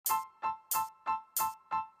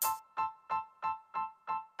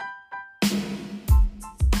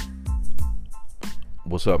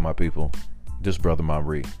What's up, my people? This Brotha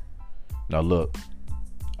Monri. Now look,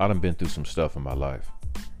 I done been through some stuff in my life.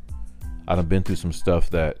 I done been through some stuff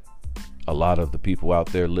that a lot of the people out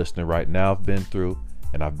there listening right now have been through,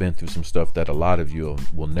 and I've been through some stuff that a lot of you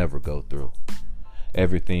will never go through.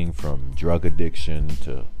 Everything from drug addiction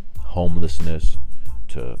to homelessness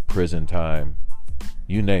to prison time,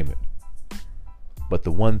 you name it. But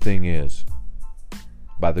the one thing is,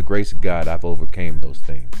 by the grace of God, I've overcame those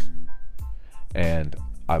things. And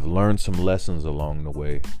I've learned some lessons along the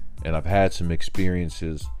way, and I've had some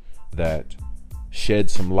experiences that shed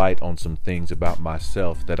some light on some things about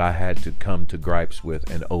myself that I had to come to gripes with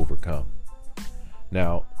and overcome.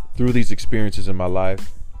 Now, through these experiences in my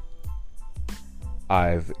life,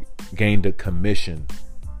 I've gained a commission,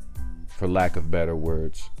 for lack of better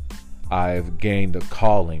words. I've gained a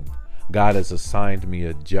calling. God has assigned me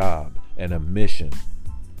a job and a mission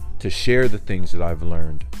to share the things that I've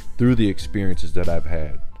learned through the experiences that I've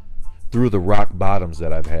had, through the rock bottoms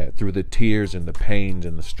that I've had, through the tears and the pains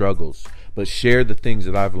and the struggles, but share the things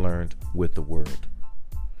that I've learned with the world.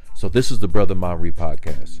 So this is the Brotha Monri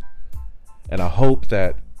podcast. And I hope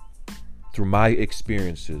that through my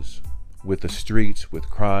experiences with the streets, with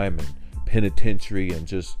crime and penitentiary and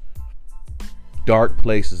just dark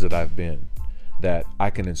places that I've been, that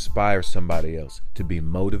I can inspire somebody else to be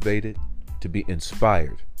motivated, to be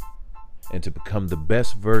inspired, and to become the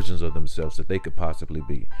best versions of themselves that they could possibly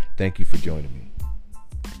be. Thank you for joining me.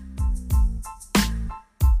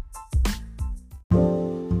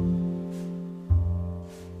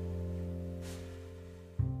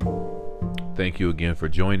 Thank you again for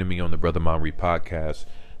joining me on the Brotha Monri podcast.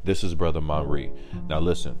 This is Brotha Monri. Now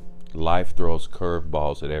listen, life throws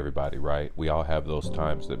curveballs at everybody, right? We all have those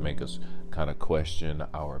times that make us kind of question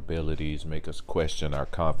our abilities, make us question our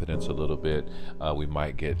confidence a little bit. We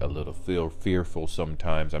might get a little fearful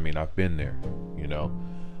sometimes. I mean, I've been there,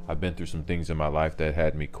 I've been through some things in my life that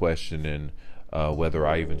had me questioning whether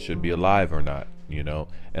I even should be alive or not,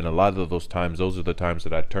 and a lot of those times, those are the times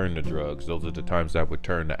that I turn to drugs. Those are the times I would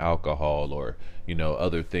turn to alcohol or,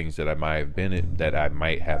 other things that I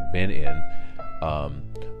might have been in,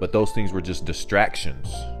 but those things were just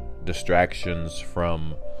distractions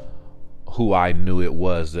from who I knew it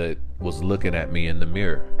was that was looking at me in the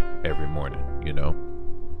mirror every morning,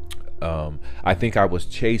 I think I was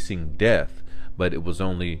chasing death, but it was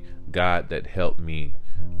only God that helped me,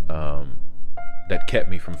 that kept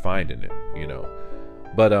me from finding it,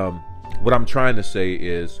 But what I'm trying to say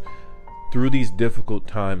is, through these difficult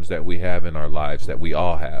times that we have in our lives, that we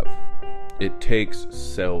all have, it takes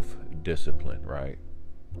self-discipline, right?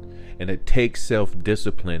 And it takes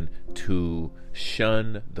self-discipline to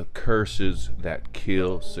shun the curses that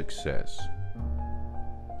kill success.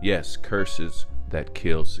 Yes, curses that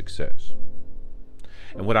kill success.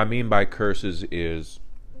 And what I mean by curses is,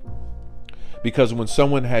 because when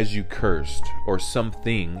someone has you cursed, or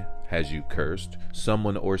something has you cursed,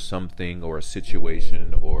 someone or something or a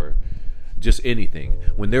situation or just anything,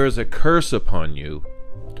 when there is a curse upon you,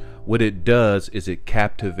 what it does is it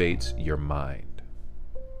captivates your mind.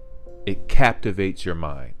 It captivates your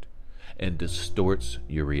mind and distorts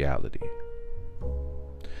your reality.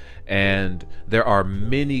 And there are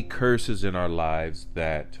many curses in our lives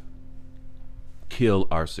that kill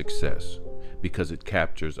our success because it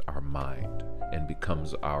captures our mind and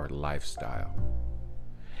becomes our lifestyle.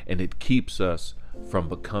 And it keeps us from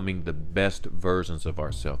becoming the best versions of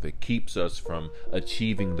ourselves. It keeps us from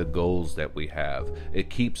achieving the goals that we have.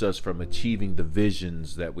 It keeps us from achieving the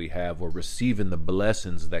visions that we have or receiving the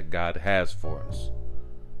blessings that God has for us,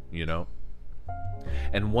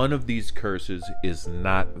 And one of these curses is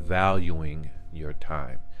not valuing your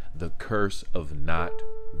time. The curse of not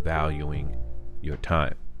valuing your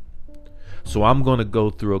time. So I'm going to go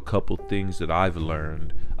through a couple things that I've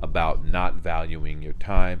learned about not valuing your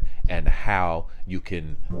time and how you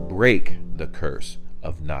can break the curse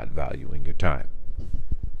of not valuing your time.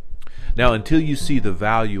 Now, until you see the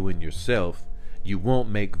value in yourself, you won't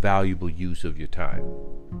make valuable use of your time.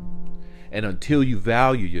 And until you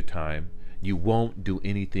value your time, you won't do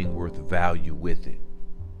anything worth value with it,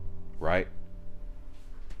 right?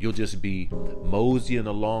 You'll just be moseying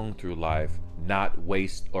along through life, not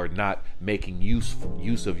making use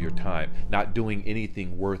of your time, not doing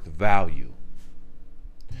anything worth value.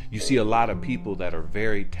 You see a lot of people that are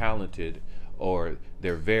very talented, or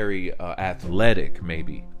they're very athletic,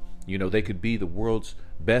 maybe. They could be the world's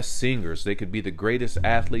best singers. They could be the greatest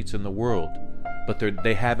athletes in the world, but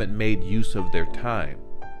they haven't made use of their time.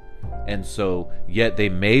 And so, yet they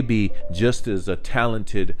may be just as a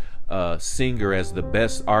talented singer as the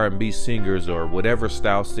best R&B singers or whatever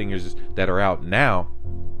style singers that are out now,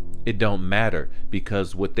 it don't matter,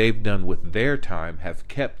 because what they've done with their time have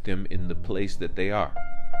kept them in the place that they are.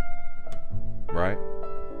 Right?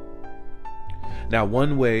 Now,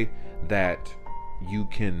 one way that you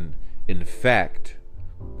can, in fact,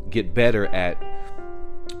 get better at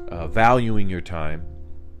valuing your time,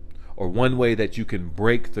 or one way that you can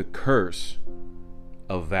break the curse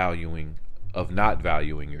of not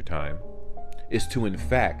valuing your time, is to, in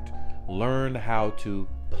fact, learn how to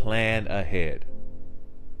plan ahead.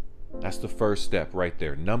 That's the first step right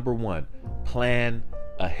there. Number one, plan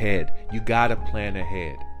ahead. You got to plan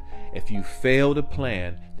ahead. If you fail to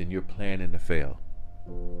plan, then you're planning to fail,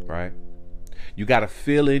 right? You got to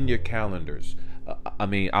fill in your calendars.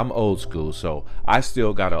 I'm old school, so I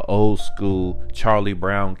still got an old school Charlie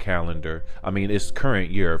Brown calendar. It's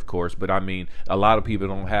current year, of course, but a lot of people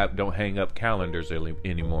don't hang up calendars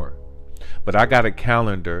anymore. But I got a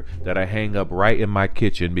calendar that I hang up right in my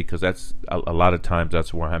kitchen, because that's a lot of times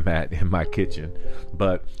that's where I'm at, in my kitchen.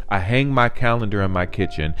 But I hang my calendar in my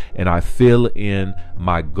kitchen, and I fill in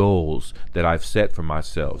my goals that I've set for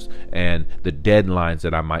myself and the deadlines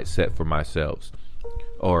that I might set for myself,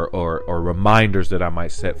 or reminders that I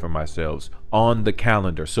might set for myself on the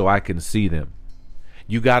calendar so I can see them.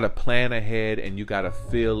 You got to plan ahead, and you got to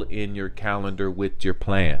fill in your calendar with your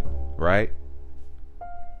plan, right?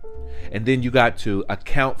 And then you got to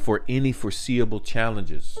account for any foreseeable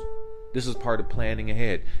challenges. This is part of planning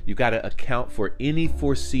ahead. You got to account for any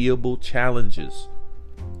foreseeable challenges.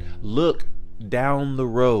 Look down the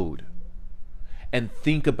road and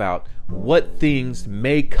think about what things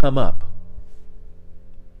may come up,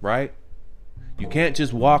 right? You can't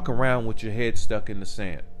just walk around with your head stuck in the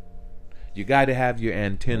sand. You got to have your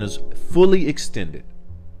antennas fully extended.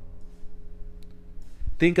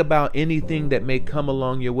 Think about anything that may come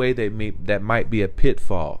along your way that might be a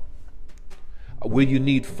pitfall. Will you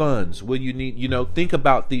need funds? Will you need, think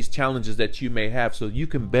about these challenges that you may have, so you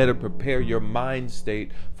can better prepare your mind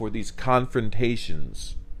state for these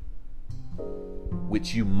confrontations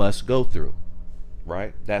which you must go through.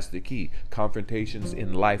 Right? That's the key. Confrontations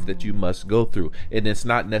in life that you must go through. And it's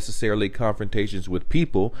not necessarily confrontations with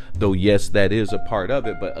people, though yes, that is a part of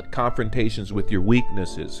it, but confrontations with your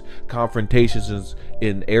weaknesses, confrontations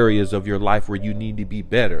in areas of your life where you need to be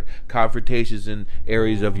better, confrontations in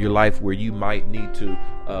areas of your life where you might need to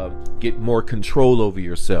get more control over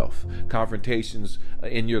yourself, confrontations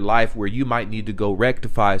in your life where you might need to go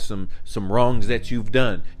rectify some wrongs that you've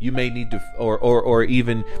done. You may need to, or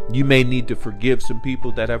even you may need to forgive some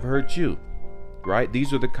people that have hurt you, right?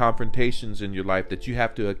 These are the confrontations in your life that you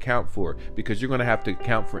have to account for, because you're going to have to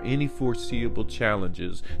account for any foreseeable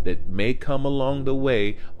challenges that may come along the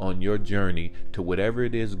way on your journey to whatever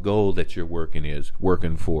it is goal that you're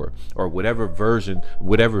working for, or whatever vision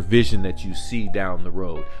that you see down the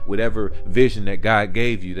road, whatever vision that God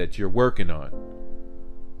gave you that you're working on.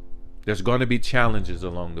 There's going to be challenges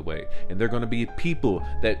along the way, and there are going to be people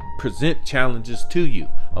that present challenges to you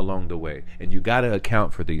along the way, and you got to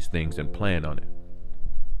account for these things and plan on it.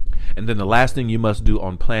 And then the last thing you must do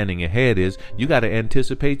on planning ahead is you got to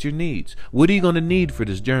anticipate your needs. What are you going to need for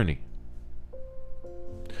this journey?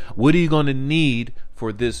 What are you going to need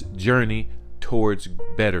for this journey towards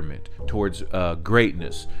betterment, towards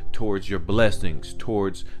greatness, towards your blessings,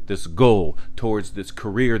 towards this goal, towards this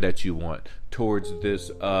career that you want, towards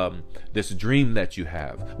this dream that you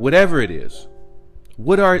have? Whatever it is,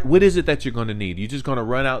 what is it that you're going to need? You just going to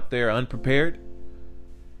run out there unprepared?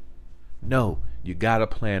 No, you got to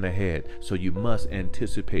plan ahead. So you must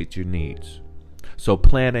anticipate your needs. So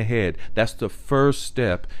plan ahead. That's the first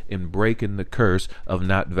step in breaking the curse of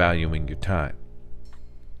not valuing your time.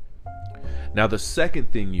 Now, the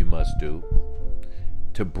second thing you must do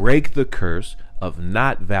to break the curse of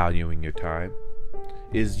not valuing your time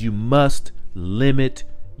is you must limit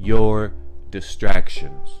your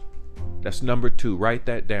distractions. That's number 2. Write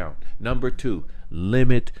that down. Number 2,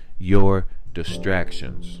 limit your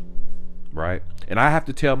distractions. Right? And I have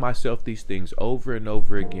to tell myself these things over and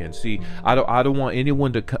over again. See, I don't want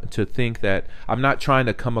anyone to think that I'm not trying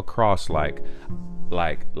to come across like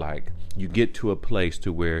you get to a place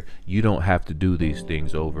to where you don't have to do these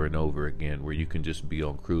things over and over again, where you can just be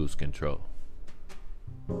on cruise control.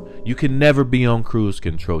 You can never be on cruise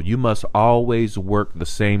control. You must always work the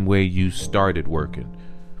same way you started working.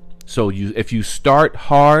 So if you start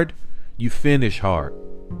hard, you finish hard.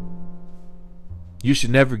 You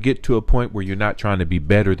should never get to a point where you're not trying to be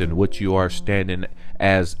better than what you are standing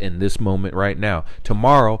as in this moment right now.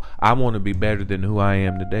 Tomorrow, I want to be better than who I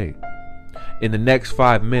am today. In the next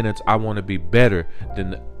 5 minutes, I want to be better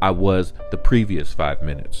than I was the previous 5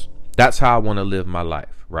 minutes. That's how I want to live my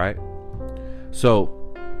life, right?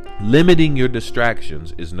 So Limiting your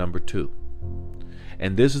distractions is number 2.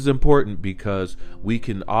 And this is important because we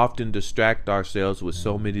can often distract ourselves with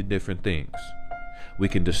so many different things. We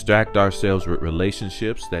can distract ourselves with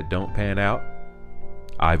relationships that don't pan out.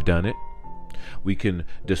 I've done it. We can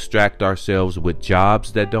distract ourselves with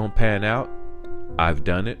jobs that don't pan out. I've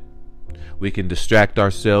done it. We can distract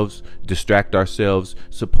ourselves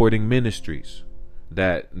supporting ministries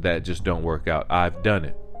that just don't work out. I've done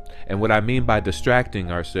it. And what I mean by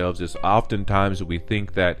distracting ourselves is oftentimes we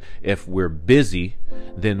think that if we're busy,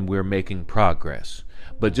 then we're making progress.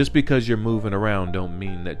 But just because you're moving around don't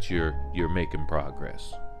mean that you're making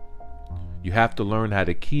progress. You have to learn how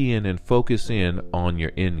to key in and focus in on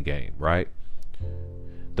your end game, right?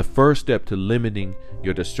 The first step to limiting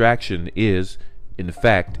your distraction is, in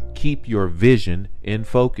fact, keep your vision in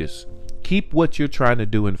focus. Keep what you're trying to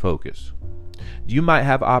do in focus. You might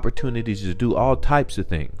have opportunities to do all types of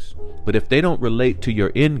things, but if they don't relate to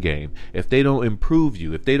your end game, if they don't improve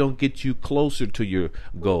you, if they don't get you closer to your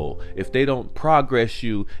goal, if they don't progress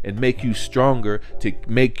you and make you stronger to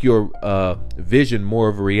make your vision more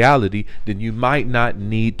of a reality, then you might not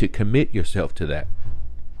need to commit yourself to that.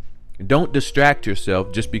 Don't distract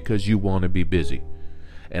yourself just because you want to be busy.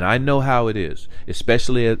 And I know how it is,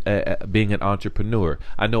 especially being an entrepreneur.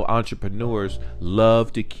 I know entrepreneurs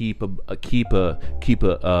love to keep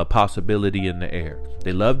a possibility in the air.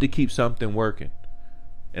 They love to keep something working.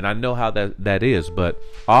 And I know how that is, but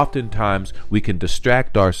oftentimes we can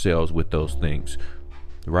distract ourselves with those things,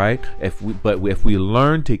 right? If we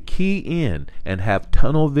learn to key in and have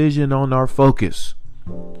tunnel vision on our focus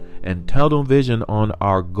and tunnel vision on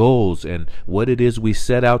our goals and what it is we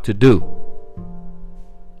set out to do,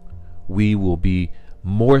 we will be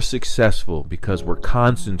more successful because we're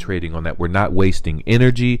concentrating on that. We're not wasting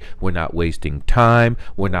energy. We're not wasting time.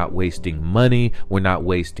 We're not wasting money. We're not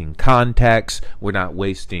wasting contacts. We're not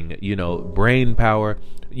wasting, brain power.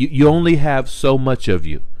 You only have so much of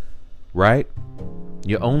you, right?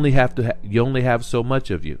 You only have so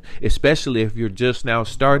much of you, especially if you're just now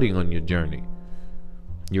starting on your journey.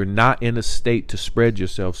 You're not in a state to spread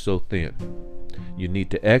yourself so thin. You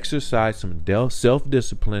need to exercise some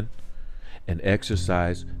self-discipline and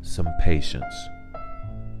exercise some patience.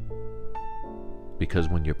 Because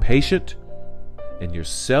when you're patient and you're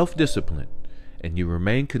self-disciplined and you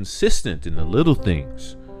remain consistent in the little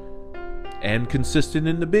things and consistent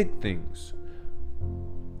in the big things,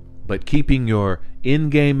 but keeping your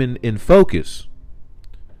end game in focus,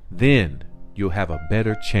 then you'll have a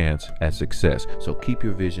better chance at success. So keep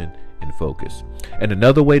your vision in focus. And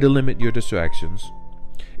another way to limit your distractions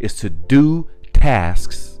is to do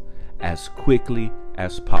tasks as quickly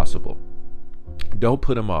as possible. Don't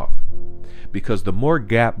put them off, because the more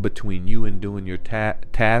gap between you and doing your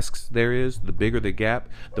tasks there is, the bigger the gap,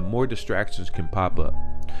 the more distractions can pop up.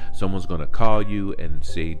 Someone's going to call you and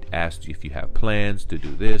ask you if you have plans to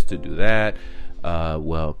do this, to do that.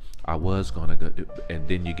 Well, I was going to go, and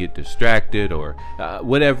then you get distracted or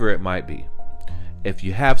whatever it might be. If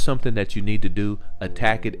you have something that you need to do,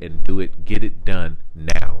 attack it and do it. Get it done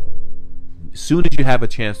now. As soon as you have a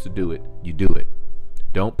chance to do it, you do it.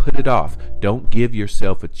 Don't put it off. Don't give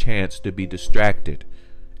yourself a chance to be distracted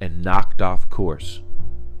and knocked off course.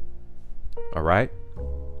 All right?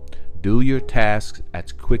 Do your tasks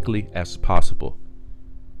as quickly as possible.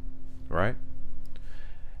 All right?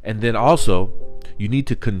 And then also, you need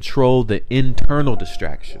to control the internal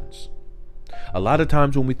distractions. A lot of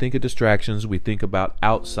times when we think of distractions, we think about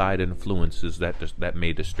outside influences that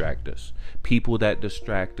may distract us. People that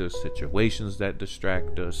distract us, situations that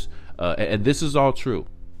distract us. And this is all true.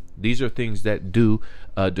 These are things that do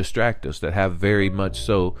distract us, that have very much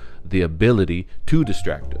so the ability to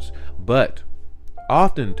distract us. But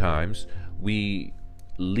oftentimes we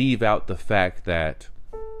leave out the fact that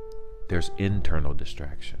there's internal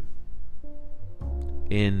distraction.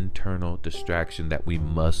 Internal distraction that we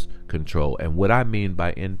must control. And what I mean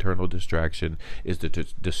by internal distraction is the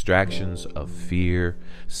distractions of fear,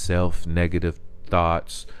 negative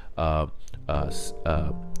thoughts,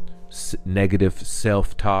 negative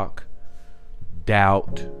self-talk,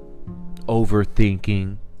 doubt,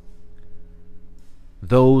 overthinking.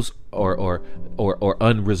 Those or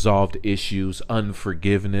unresolved issues,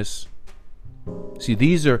 unforgiveness. See,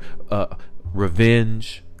 these are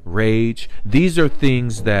revenge, rage. These are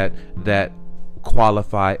things that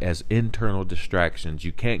qualify as internal distractions.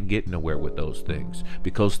 You can't get nowhere with those things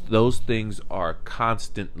because those things are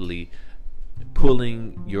constantly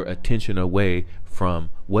pulling your attention away from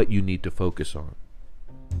what you need to focus on.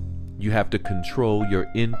 You have to control your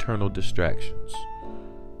internal distractions.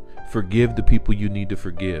 Forgive the people you need to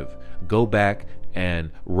forgive. Go back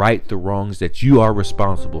and right the wrongs that you are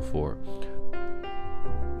responsible for.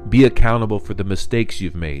 Be accountable for the mistakes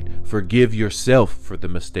you've made. Forgive yourself for the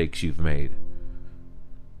mistakes you've made.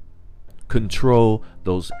 Control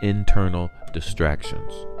those internal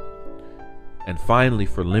distractions. And finally,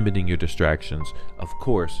 for limiting your distractions, of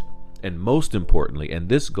course, and most importantly, and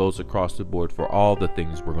this goes across the board for all the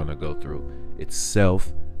things we're going to go through, it's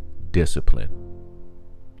self-discipline.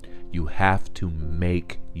 You have to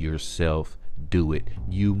make yourself do it.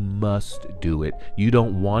 You must do it. You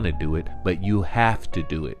don't want to do it, but you have to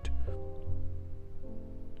do it.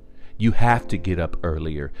 You have to get up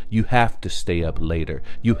earlier. You have to stay up later.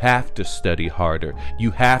 You have to study harder.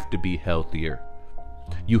 You have to be healthier.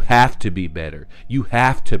 You have to be better. You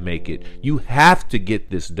have to make it. You have to get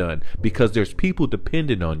this done because there's people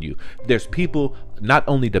dependent on you. There's people not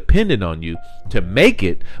only dependent on you to make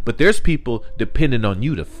it, but there's people dependent on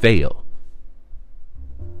you to fail.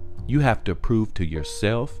 You have to prove to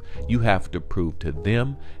yourself, you have to prove to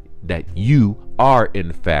them that you are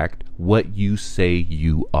in fact what you say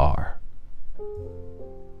you are.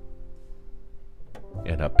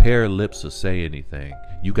 And a pair of lips will say anything.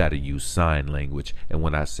 You got to use sign language. And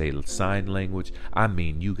when I say sign language, I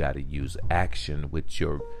mean you got to use action with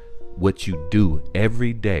what you do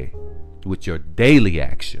every day, with your daily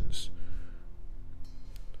actions,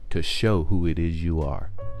 to show who it is you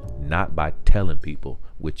are, not by telling people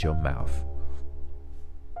with your mouth.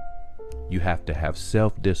 You have to have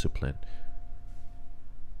self-discipline.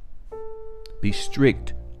 Be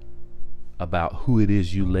strict about who it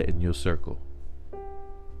is you let in your circle.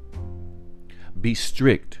 Be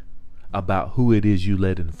strict about who it is you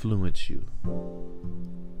let influence you.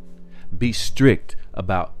 Be strict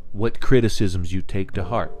about what criticisms you take to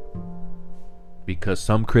heart, because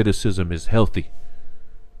some criticism is healthy.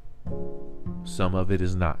 Some of it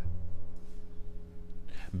is not.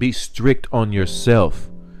 Be strict on yourself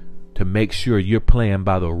to make sure you're playing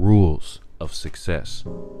by the rules of success.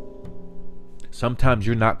 Sometimes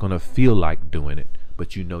you're not going to feel like doing it,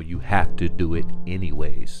 but you know you have to do it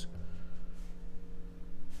anyways.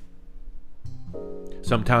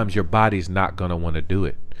 Sometimes your body's not going to want to do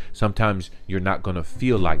it. Sometimes you're not going to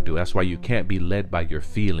feel like doing it. That's why you can't be led by your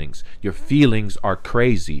feelings. Your feelings are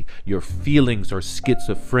crazy. Your feelings are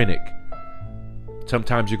schizophrenic.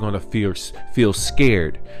 Sometimes you're going to feel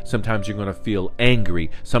scared. Sometimes you're going to feel angry.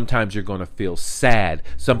 Sometimes you're going to feel sad.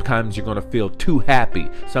 Sometimes you're going to feel too happy.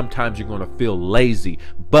 Sometimes you're going to feel lazy.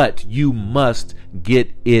 But you must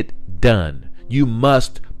get it done. You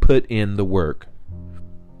must put in the work.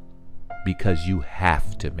 Because you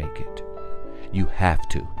have to make it. You have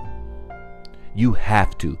to. You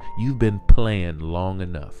have to. You've been playing long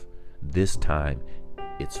enough. This time,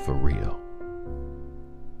 it's for real.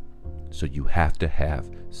 So you have to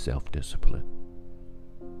have self-discipline.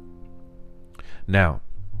 Now,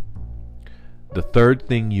 the third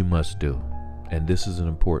thing you must do, and this is an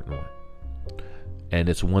important one, and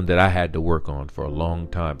it's one that I had to work on for a long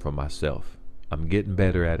time for myself. I'm getting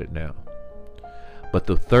better at it now. But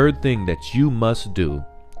the third thing that you must do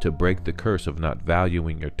to break the curse of not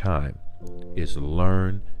valuing your time is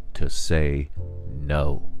learn to say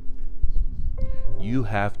no. You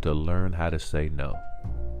have to learn how to say no.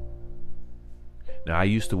 Now, I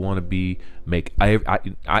used to want to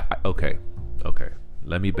okay.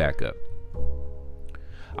 Let me back up.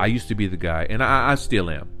 I used to be the guy, and I still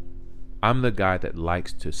am. I'm the guy that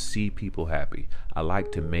likes to see people happy. I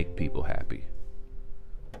like to make people happy.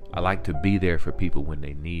 I like to be there for people when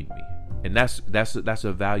they need me. And that's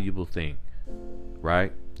a valuable thing,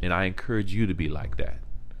 right? And I encourage you to be like that.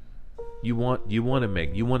 You want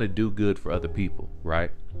to do good for other people,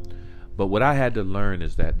 right? But what I had to learn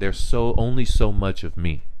is that there's only so much of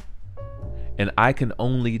me. And I can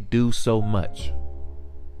only do so much.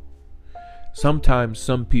 Sometimes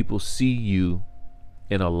some people see you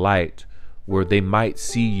in a light where they might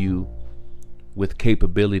see you with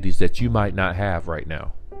capabilities that you might not have right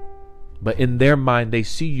now. But in their mind, they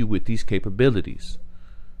see you with these capabilities.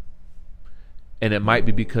 And it might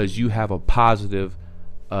be because you have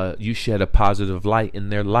you shed a positive light in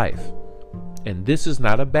their life. And this is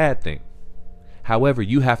not a bad thing. However,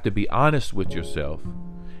 you have to be honest with yourself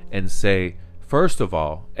and say, first of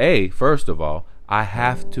all, I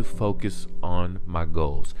have to focus on my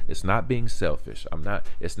goals. It's not being selfish.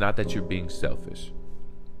 It's not that you're being selfish.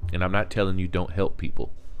 And I'm not telling you don't help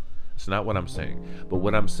people. It's not what I'm saying. But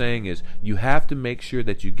what I'm saying is you have to make sure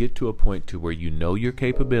that you get to a point to where you know your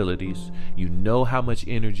capabilities, you know how much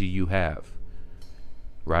energy you have,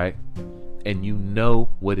 right? And you know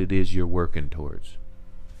what it is you're working towards,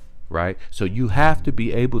 right? So you have to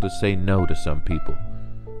be able to say no to some people.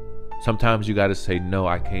 Sometimes you got to say, no,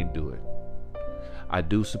 I can't do it. I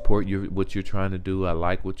do support what you're trying to do. I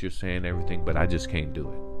like what you're saying, everything, but I just can't do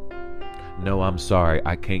it. No, I'm sorry.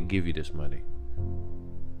 I can't give you this money.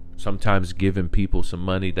 Sometimes giving people some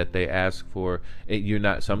money that they ask for,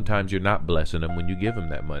 sometimes you're not blessing them when you give them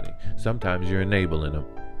that money. Sometimes you're enabling them.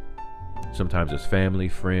 Sometimes it's family,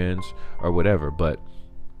 friends, or whatever. But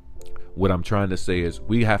what I'm trying to say is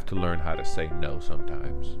we have to learn how to say no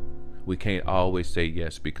sometimes. We can't always say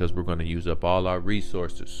yes, because we're going to use up all our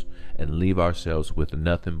resources and leave ourselves with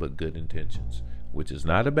nothing but good intentions, which is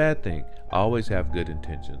not a bad thing. Always have good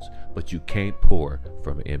intentions, but you can't pour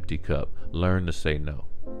from an empty cup. Learn to say no.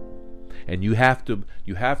 And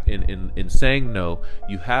in saying no,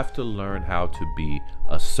 you have to learn how to be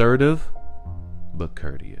assertive but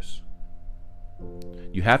courteous.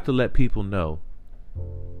 You have to let people know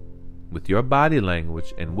with your body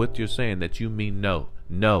language and what you're saying that you mean no.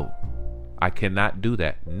 No, I cannot do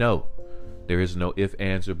that. No, there is no ifs,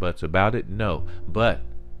 ands, or buts about it. No, but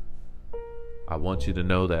I want you to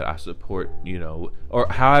know that I support, or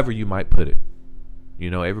however you might put it.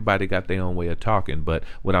 Everybody got their own way of talking, but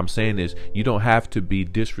what I'm saying is you don't have to be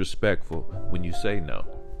disrespectful when you say no.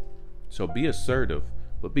 So be assertive,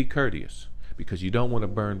 but be courteous, because you don't want to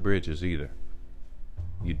burn bridges either.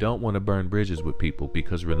 You don't want to burn bridges with people,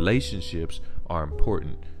 because relationships are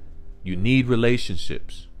important. You need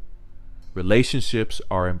relationships. Relationships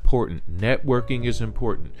are important. Networking is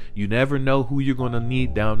important. You never know who you're going to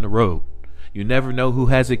need down the road. You never know who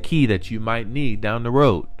has a key that you might need down the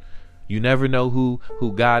road. You never know who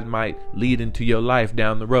God might lead into your life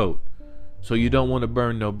down the road. So you don't want to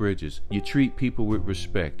burn no bridges. You treat people with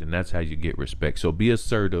respect, and that's how you get respect. So be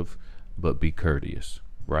assertive, but be courteous,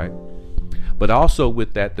 right? But also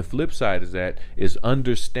with that, the flip side of that is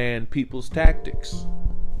understand people's tactics.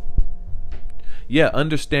 Yeah,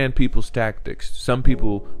 understand people's tactics. Some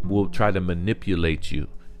people will try to manipulate you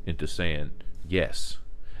into saying yes.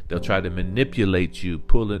 They'll try to manipulate you,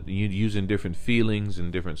 using different feelings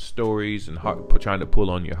and different stories, and trying to pull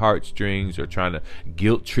on your heartstrings, or trying to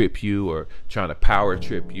guilt trip you, or trying to power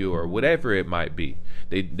trip you, or whatever it might be.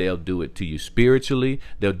 They'll do it to you spiritually.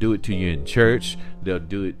 They'll do it to you in church. They'll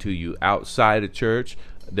do it to you outside of church.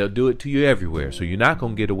 They'll do it to you everywhere. So you're not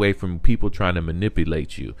going to get away from people trying to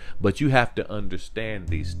manipulate you. But you have to understand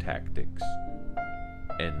these tactics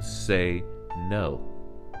and say no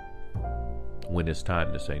when it's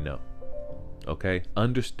time to say no. Okay?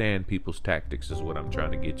 Understand people's tactics is what I'm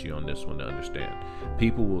trying to get you on this one to understand.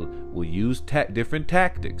 People will use different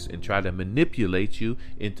tactics and try to manipulate you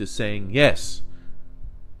into saying yes.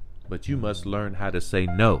 But you must learn how to say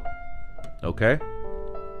no. Okay?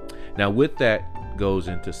 Now with that goes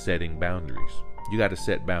into setting boundaries. You got to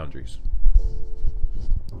set boundaries.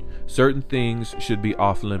 Certain things should be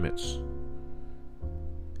off limits.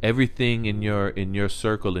 Everything in your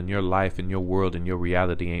circle, in your life, in your world, in your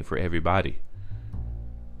reality ain't for everybody.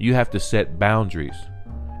 You have to set boundaries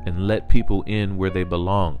and let people in where they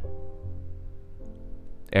belong.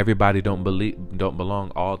 Everybody don't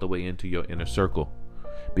belong all the way into your inner circle,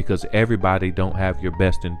 because everybody don't have your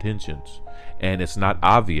best intentions, and it's not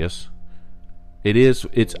obvious.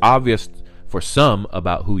 It's obvious for some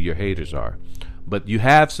about who your haters are, but you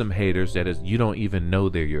have some haters that you don't even know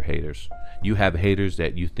they're your haters. You have haters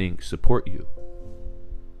that you think support you.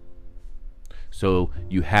 So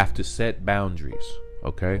you have to set boundaries,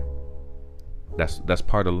 okay? That's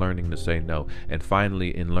part of learning to say no. And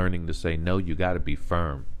finally, in learning to say no, you got to be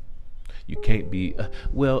firm. You can't be,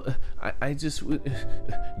 I just,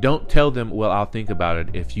 don't tell them, well, I'll think about it,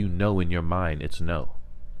 if you know in your mind it's no.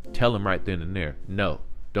 Tell them right then and there, no.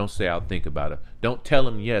 Don't say I'll think about it. Don't tell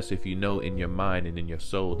them yes if you know in your mind and in your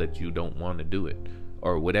soul that you don't want to do it,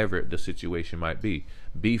 or whatever the situation might be.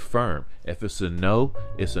 Be firm. If it's a no,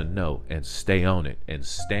 it's a no, and stay on it and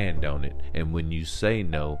stand on it. And when you say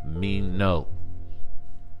no, mean no.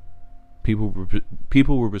 People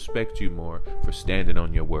will respect you more for standing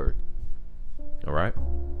on your word. All right?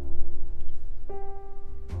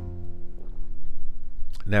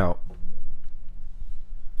 Now,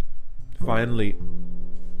 finally,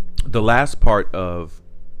 the last part of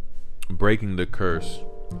breaking the curse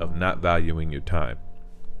of not valuing your time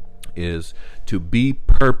is to be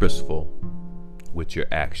purposeful with your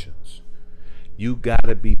actions. You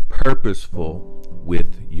gotta be purposeful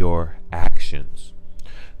with your actions.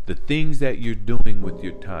 The things that you're doing with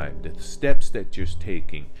your time, the steps that you're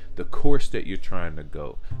taking, the course that you're trying to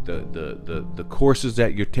go, the courses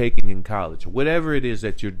that you're taking in college, whatever it is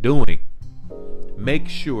that you're doing, make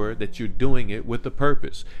sure that you're doing it with a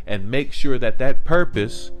purpose, and make sure that that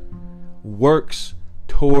purpose works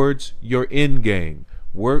towards your end game,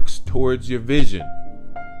 works towards your vision.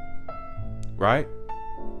 right?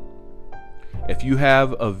 If you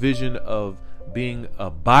have a vision of being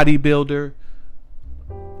a bodybuilder,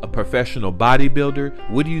 a professional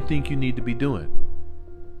bodybuilder, what do you think you need to be doing?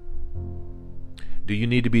 Do you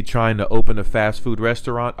need to be trying to open a fast food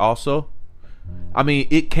restaurant also? I mean,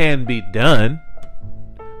 it can be done,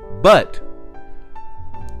 but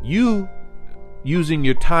you using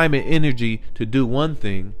your time and energy to do one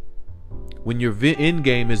thing when your end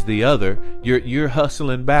game is the other, you're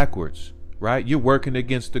hustling backwards, right? You're working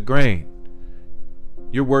against the grain.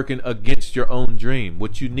 You're working against your own dream.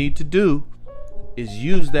 What you need to do is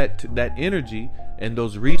use that energy and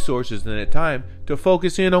those resources and that time to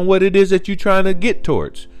focus in on what it is that you're trying to get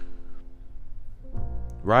towards,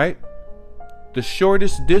 right? The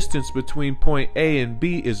shortest distance between point A and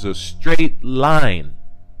B is a straight line.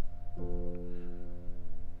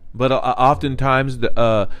 But oftentimes,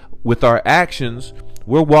 with our actions,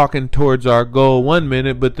 we're walking towards our goal 1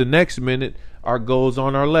 minute, but the next minute our goal's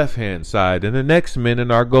on our left hand side, and the next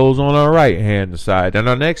minute our goal's on our right hand side, and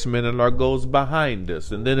our next minute our goal's behind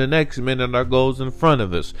us, and then the next minute our goal's in front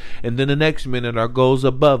of us, and then the next minute our goal's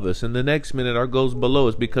above us, and the next minute our goal's below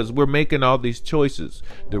us, because we're making all these choices,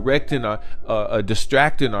 distracting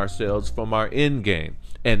ourselves from our end game,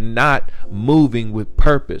 and not moving with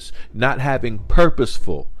purpose, not having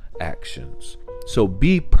purposeful actions. So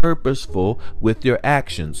be purposeful with your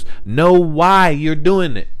actions. Know why you're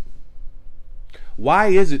doing it. Why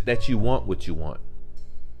is it that you want what you want?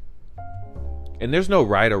 And there's no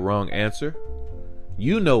right or wrong answer.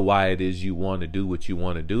 You know why it is you want to do what you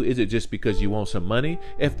want to do. Is it just because you want some money?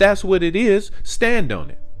 If that's what it is, stand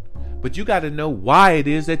on it. But you got to know why it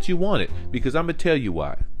is that you want it, because I'm going to tell you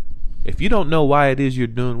why. If you don't know why it is you're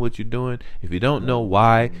doing what you're doing, if you don't know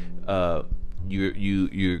why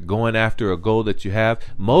you're going after a goal that you have,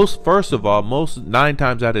 most 9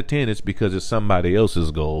 times out of 10 it's because it's somebody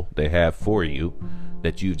else's goal they have for you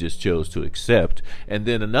that you just chose to accept, and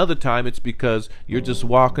then another time it's because you're just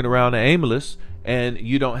walking around aimless and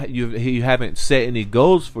you haven't set any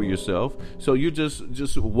goals for yourself, so you're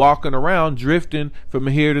just walking around drifting from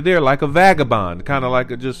here to there like a vagabond, kind of like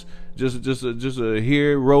a just a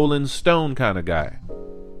here rolling stone kind of guy.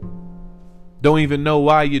 Don't even know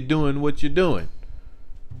why you're doing what you're doing.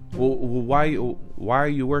 Well, why are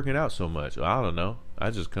you working out so much? Well, I don't know.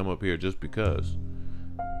 I just come up here just because.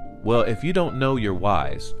 Well, if you don't know your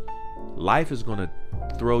whys, life is going to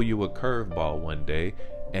throw you a curveball one day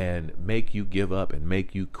and make you give up and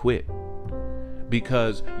make you quit.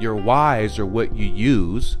 Because your whys are what you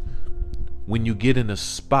use when you get in a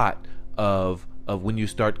spot of when you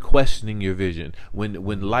start questioning your vision,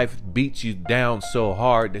 when life beats you down so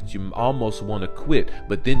hard that you almost want to quit,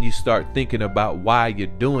 but then you start thinking about why you're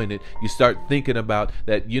doing it. You start thinking about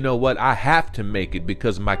that, you know what, I have to make it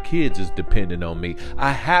because my kids is dependent on me.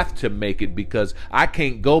 I have to make it because I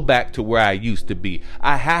can't go back to where I used to be.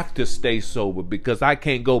 I have to stay sober because I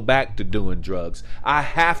can't go back to doing drugs. I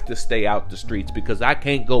have to stay out the streets because I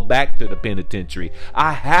can't go back to the penitentiary.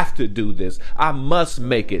 I have to do this. I must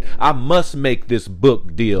make it. I must make this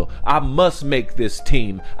book deal. I must make this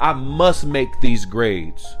team. I must make these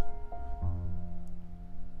grades.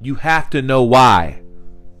 You have to know why.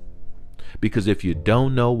 Because if you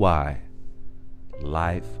don't know why,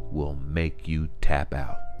 life will make you tap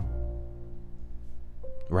out.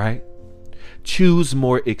 Right? Choose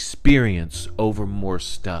more experience over more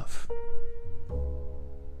stuff.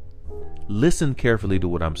 Listen carefully to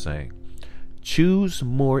what I'm saying. Choose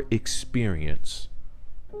more experience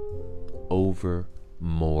over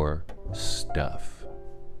more stuff.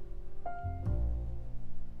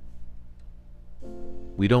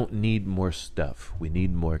 We don't need more stuff. We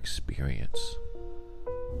need more experience.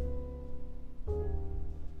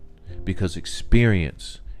 Because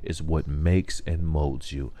experience is what makes and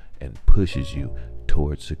molds you and pushes you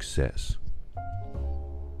towards success.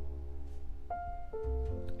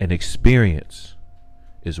 And experience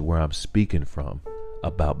is where I'm speaking from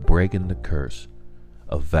about breaking the curse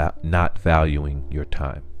of not valuing your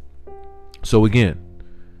time. So again,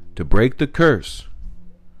 to break the curse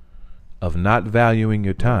of not valuing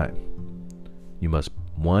your time, you must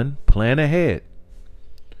 1, plan ahead.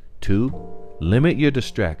 2, limit your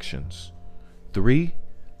distractions. 3,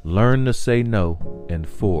 learn to say no. And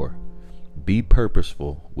 4, be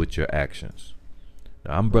purposeful with your actions.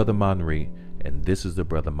 Now, I'm Brotha Monri, and this is the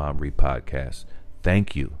Brotha Monri podcast.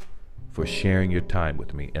 Thank you for sharing your time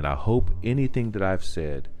with me. And I hope anything that I've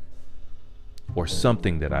said, or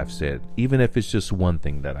something that I've said, even if it's just one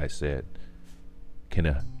thing that I said,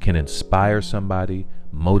 can inspire somebody,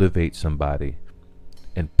 motivate somebody,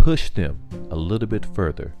 and push them a little bit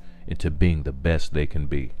further into being the best they can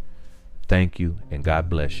be. Thank you, and God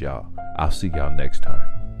bless y'all. I'll see y'all next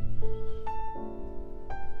time.